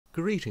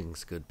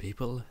Greetings, good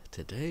people.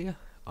 Today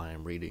I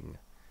am reading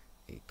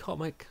a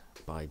comic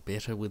by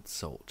Better with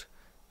Salt,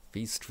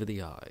 Feast for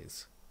the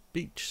Eyes,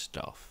 Beach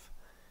Stuff.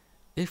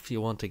 If you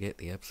want to get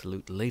the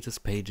absolute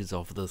latest pages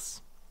of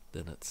this,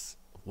 then it's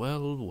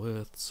well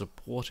worth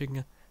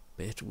supporting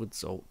Better with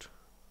Salt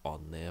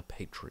on their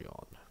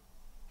Patreon.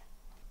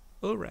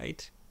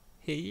 Alright,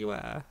 here you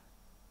are.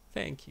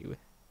 Thank you.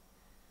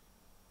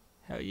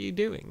 How are you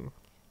doing?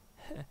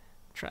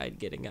 Tried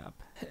getting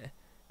up.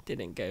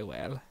 Didn't go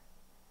well.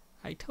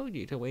 I told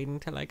you to wait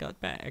until I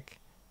got back.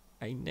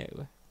 I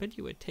know, but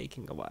you were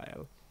taking a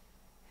while.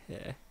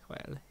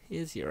 Well,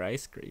 here's your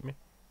ice cream.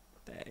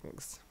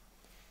 Thanks.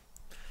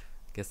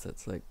 Guess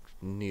that's like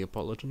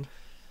Neapolitan.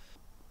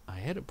 I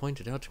had it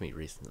pointed out to me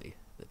recently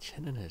that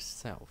Shannon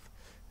herself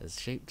is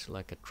shaped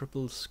like a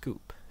triple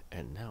scoop,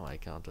 and now I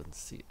can't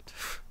unsee it.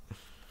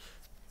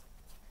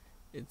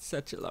 It's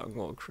such a long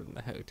walk from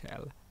the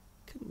hotel.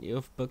 Couldn't you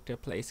have booked a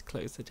place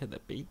closer to the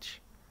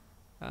beach?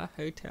 Our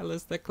hotel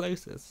is the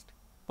closest.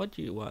 What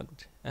do you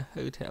want? A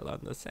hotel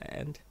on the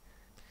sand?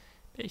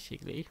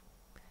 Basically.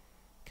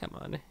 Come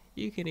on,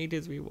 you can eat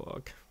as we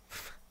walk.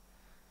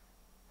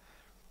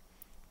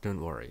 Don't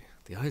worry,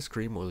 the ice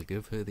cream will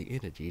give her the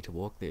energy to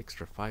walk the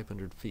extra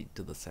 500 feet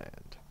to the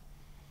sand.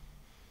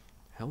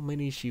 How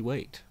many she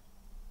weighed?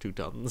 2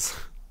 tons.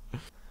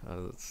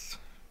 That's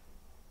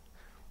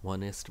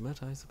one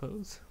estimate, I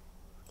suppose.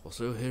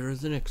 Also, here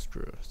is an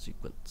extra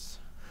sequence.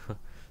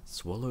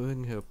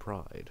 Swallowing her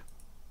pride.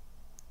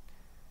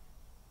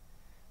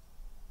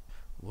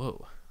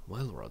 Whoa,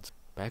 Wellrod's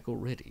back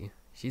already.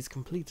 She's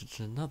completed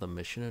another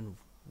mission in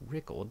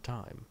record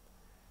time.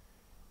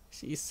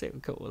 She's so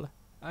cool.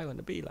 I want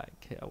to be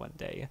like her one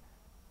day.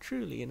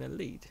 Truly an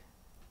elite.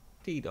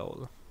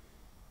 D-doll.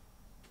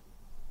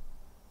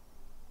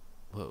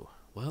 Whoa,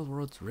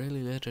 Wellrod's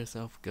really let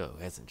herself go,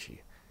 hasn't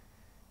she?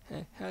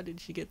 How did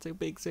she get so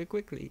big so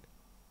quickly?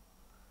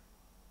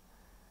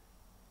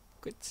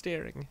 Quit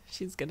staring.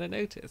 She's gonna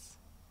notice.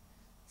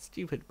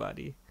 Stupid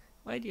body.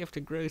 Why do you have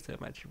to grow so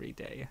much every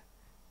day?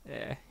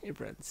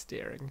 Everyone's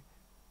staring.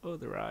 All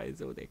their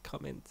eyes, all their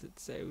comments.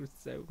 It's so...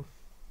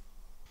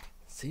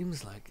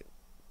 Seems like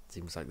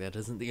that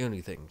isn't the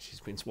only thing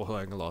she's been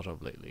swallowing a lot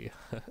of lately.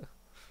 A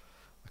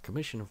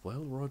commission of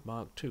Wellrod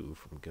Mark II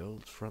from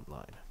Girls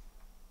Frontline.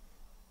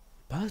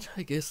 But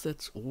I guess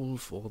that's all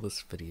for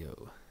this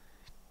video.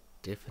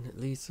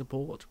 Definitely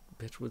support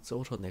Better with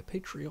Salt on their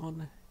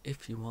Patreon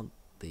if you want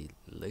the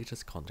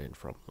latest content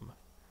from them.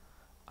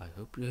 I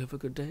hope you have a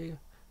good day,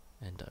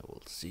 and I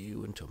will see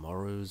you in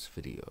tomorrow's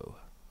video.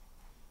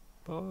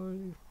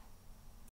 Bye.